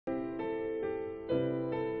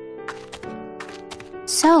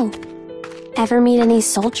So, ever meet any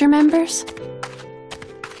soldier members?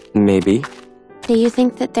 Maybe. Do you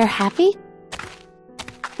think that they're happy?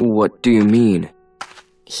 What do you mean?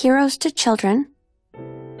 Heroes to children,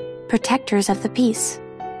 protectors of the peace.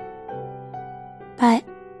 But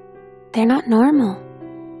they're not normal.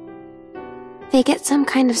 They get some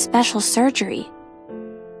kind of special surgery,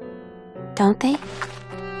 don't they?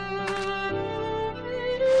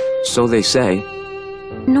 So they say.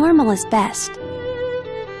 Normal is best.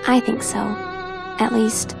 I think so, at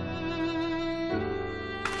least.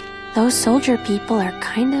 Those soldier people are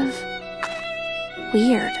kind of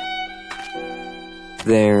weird.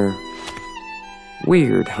 They're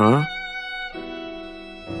weird, huh?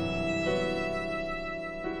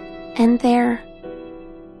 And they're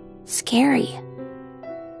scary.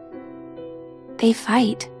 They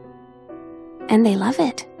fight, and they love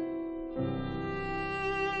it.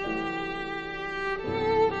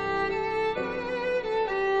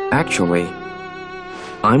 Actually,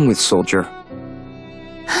 I'm with Soldier.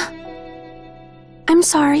 I'm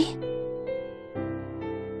sorry.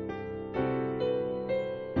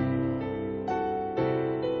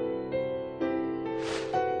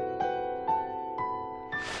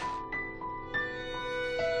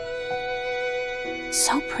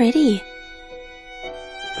 So pretty.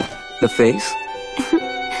 The face?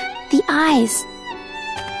 The eyes.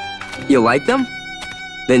 You like them?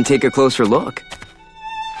 Then take a closer look.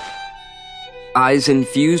 Eyes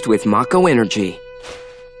infused with Mako energy.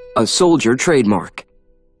 A soldier trademark.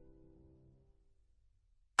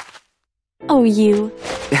 Oh, you.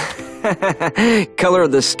 Color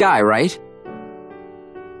of the sky, right?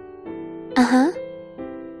 Uh-huh.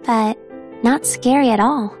 But not scary at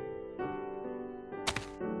all.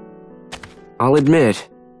 I'll admit,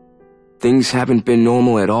 things haven't been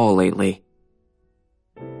normal at all lately.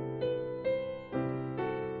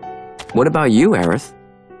 What about you, Aerith?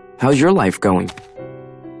 How's your life going?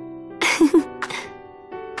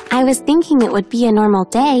 I was thinking it would be a normal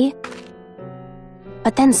day,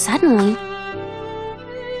 but then suddenly,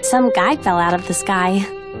 some guy fell out of the sky.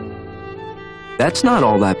 That's not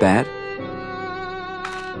all that bad.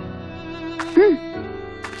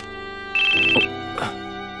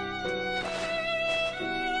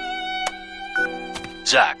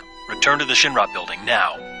 Zack, return to the Shinra building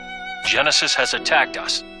now. Genesis has attacked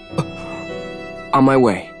us. On my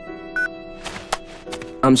way.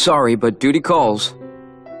 I'm sorry, but duty calls.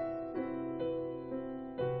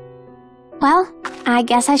 Well, I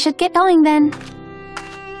guess I should get going then.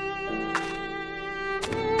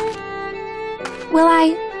 Will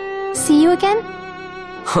I see you again?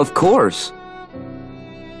 Of course.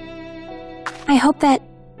 I hope that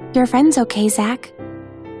your friend's okay, Zack.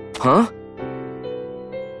 Huh?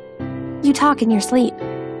 You talk in your sleep.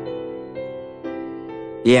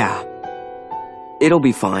 Yeah. It'll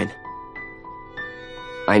be fine.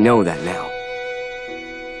 I know that now.